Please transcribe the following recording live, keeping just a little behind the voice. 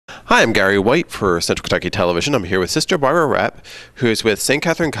Hi, I'm Gary White for Central Kentucky Television. I'm here with Sister Barbara Rapp, who is with St.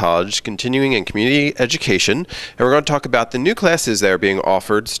 Catharine College, continuing in community education. And we're going to talk about the new classes that are being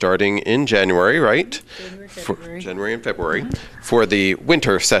offered starting in January, right? January and February. For the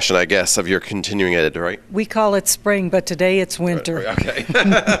winter session, I guess, of your continuing ed, right? We call it spring, but today it's winter. Okay.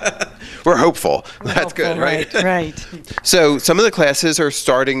 We're hopeful. That's good, right? Right. So some of the classes are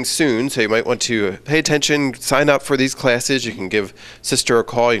starting soon, so you might want to pay attention, sign up for these classes. You can give Sister a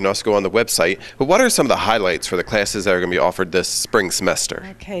call. You can also go on the website. But what are some of the highlights for the classes that are going to be offered this spring semester?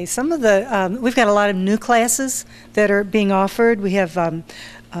 Okay, some of the, we've got a lot of new classes that are being offered. We have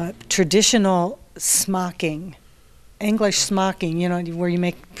traditional smocking. English smocking, you know, where you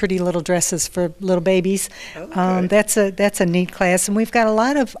make pretty little dresses for little babies. Okay. That's a neat class. And we've got a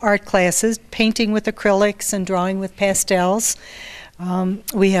lot of art classes, painting with acrylics and drawing with pastels.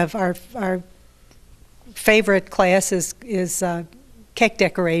 We have our favorite class is cake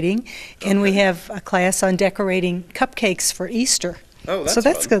decorating, okay. And we have a class on decorating cupcakes for Easter. Oh, that's so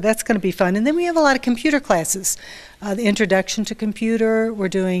that's fun. good. That's going to be fun. And then we have a lot of computer classes. The introduction to computer. We're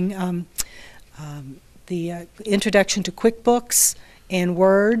doing the introduction to QuickBooks and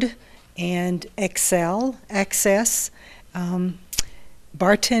Word and Excel, Access,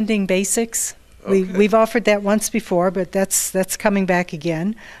 bartending basics. Okay. We've offered that once before, but that's coming back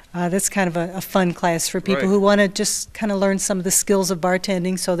again. That's kind of a fun class for people who want to just kind of learn some of the skills of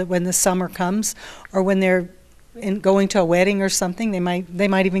bartending, so that when the summer comes, or when they're going to a wedding or something, they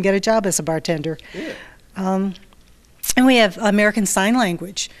might even get a job as a bartender. Yeah. And we have American Sign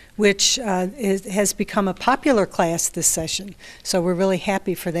Language, which has become a popular class this session. So we're really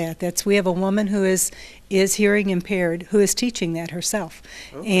happy for that. We have a woman who is hearing impaired who is teaching that herself.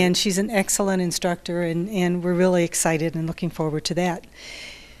 Okay. And she's an excellent instructor, and we're really excited and looking forward to that.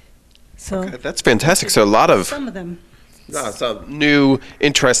 So okay, that's fantastic. So a lot of some of them. Some new,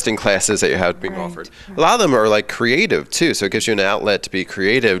 interesting classes that you have being offered. Right. A lot of them are like creative too, so it gives you an outlet to be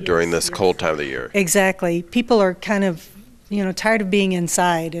creative during this cold time of the year. Exactly. People are kind of, tired of being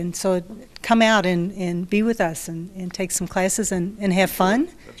inside, and so come out and be with us and take some classes and have fun.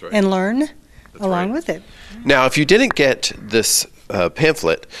 That's right. And learn along with it. Now, if you didn't get this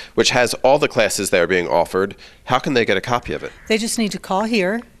pamphlet, which has all the classes that are being offered, how can they get a copy of it? They just need to call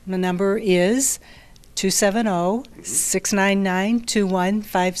here. The number is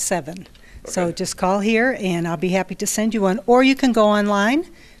 270-699-2157. Okay. So just call here, and I'll be happy to send you one. Or you can go online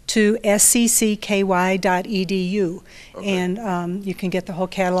to sccky.edu, okay. And you can get the whole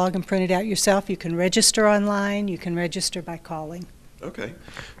catalog and print it out yourself. You can register online. You can register by calling. Okay.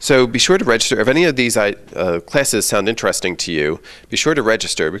 So be sure to register. If any of these classes sound interesting to you, be sure to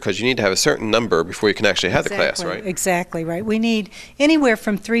register, because you need to have a certain number before you can actually have the class, right? Exactly right. We need anywhere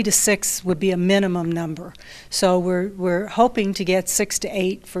from 3 to 6 would be a minimum number. So we're hoping to get 6 to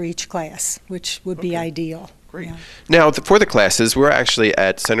 8 for each class, which would be ideal. Great. Yeah. Now, for the classes, we're actually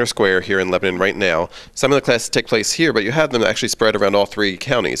at Center Square here in Lebanon right now. Some of the classes take place here, but you have them actually spread around all 3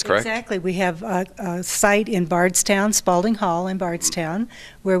 counties, correct? Exactly. We have a site in Bardstown, Spalding Hall in Bardstown,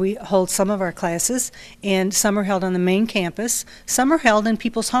 where we hold some of our classes, and some are held on the main campus. Some are held in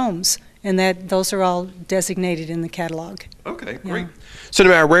people's homes, and those are all designated in the catalog. Okay, great. Yeah. So no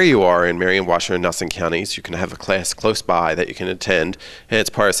matter where you are in Marion, Washington, and Nelson counties, you can have a class close by that you can attend, and it's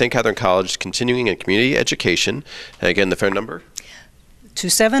part of St. Catharine College Continuing in Community Education. And again, the phone number?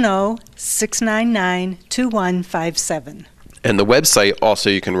 270-699-2157. And the website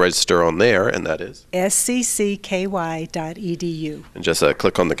also you can register on there, and that is? sccky.edu. And just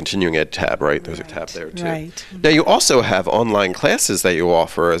click on the Continuing Ed tab, right? There's a tab there too. Right. Now you also have online classes that you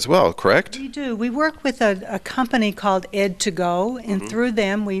offer as well, correct? We do. We work with a company called Ed2Go, and through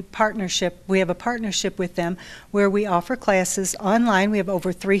them we have a partnership with them where we offer classes online. We have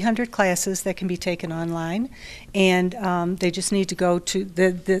over 300 classes that can be taken online, and they just need to go to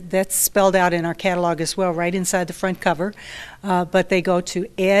that's spelled out in our catalog as well, right inside the front cover. But they go to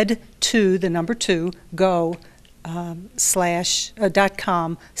ed2, the number 2, go .com/SCCKY.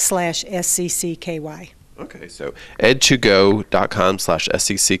 Okay, so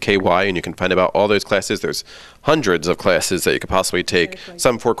ed2go.com/SCCKY, and you can find out all those classes. There's hundreds of classes that you could possibly take,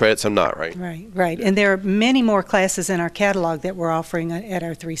 some for credit, some not, right? Right. And there are many more classes in our catalog that we're offering at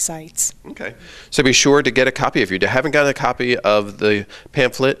our 3 sites. Okay. So be sure to get a copy. If you haven't gotten a copy of the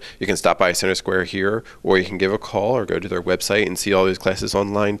pamphlet, you can stop by Center Square here, or you can give a call or go to their website and see all these classes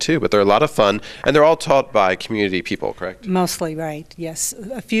online too. But they're a lot of fun, and they're all taught by community people, correct? Mostly, right, yes.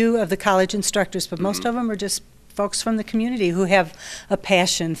 A few of the college instructors, but most of them are just folks from the community who have a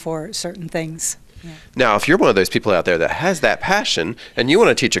passion for certain things. Now, if you're one of those people out there that has that passion and you want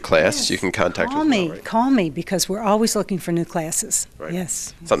to teach a class, you can contact us. Right? Call me, because we're always looking for new classes. Right.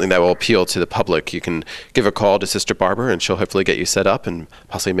 Yes. Something that will appeal to the public. You can give a call to Sister Barbara, and she'll hopefully get you set up and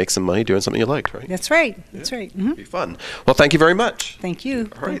possibly make some money doing something you like, right? That's right. That's right. It'll be fun. Well, thank you very much. Thank you.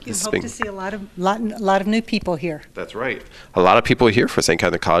 All right, Thank you. Hope to see a lot of new people here. That's right. A lot of people here for St.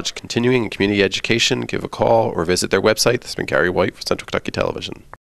 Catharine College Continuing and Community Education. Give a call or visit their website. This has been Gary White for Central Kentucky Television.